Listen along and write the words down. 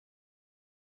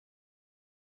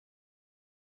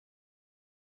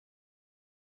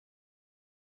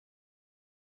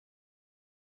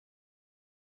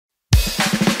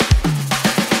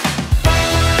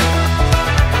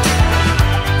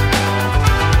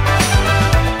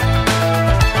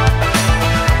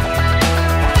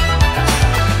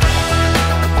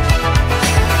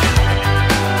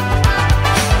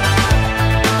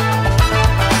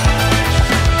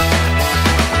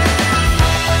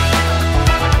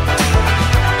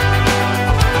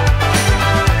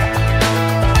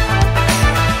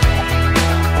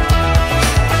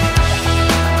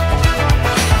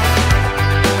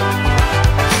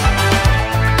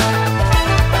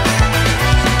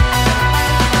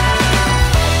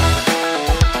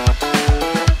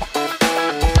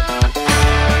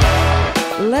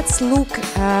let's look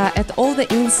at all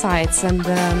the insights and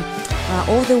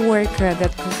all the work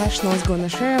that professionals is going to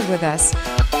share with us.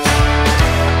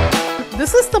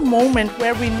 This is the moment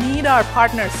where we need our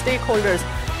partners, stakeholders,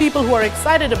 people who are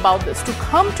excited about this to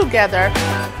come together.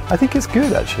 I think it's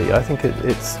good actually. I think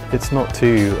it's not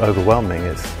too overwhelming.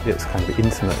 It's kind of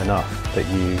intimate enough that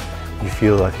you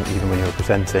feel, I think, even when you're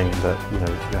presenting, that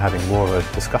you're having more of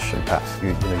a discussion perhaps.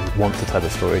 You want to tell a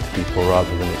story to people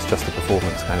rather than it's just a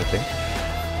performance kind of thing.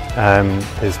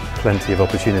 There's plenty of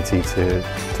opportunity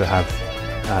to have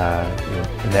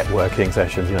networking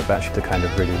sessions, but actually to kind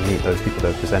of really meet those people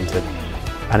that have presented.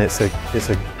 And it's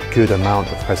a good amount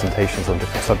of presentations on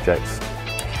different subjects.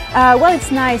 Well,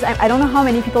 it's nice. I don't know how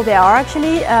many people there are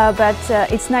actually, but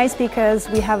it's nice because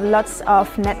we have lots of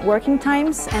networking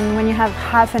times, and when you have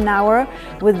half an hour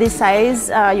with this size,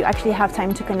 you actually have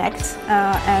time to connect.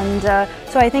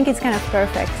 So I think it's kind of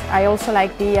perfect. I also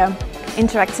like the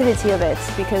interactivity of it,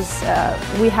 because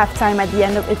we have time at the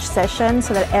end of each session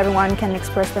so that everyone can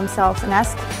express themselves and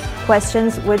ask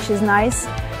questions, which is nice.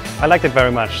 I liked it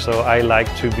very much, so I like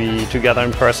to be together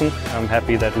in person. I'm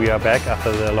happy that we are back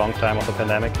after the long time of the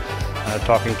pandemic.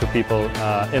 Talking to people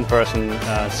in person,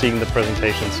 seeing the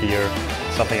presentations here,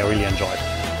 something I really enjoyed.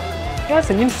 Yeah, it's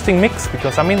an interesting mix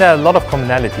because there are a lot of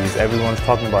commonalities. Everyone's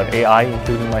talking about AI,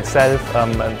 including myself,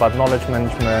 about knowledge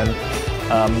management,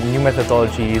 new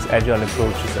methodologies, agile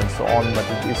approaches and so on, but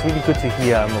it's really good to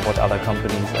hear what other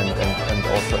companies and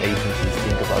also agencies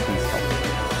think about these topics.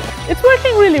 It's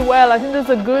working really well. I think there's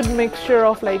a good mixture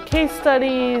of case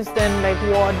studies, then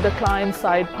what the client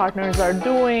side partners are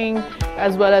doing,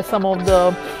 as well as some of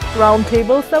the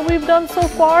roundtables that we've done so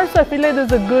far. So I feel like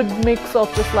there's a good mix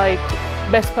of just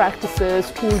best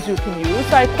practices, tools you can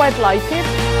use. I quite like it.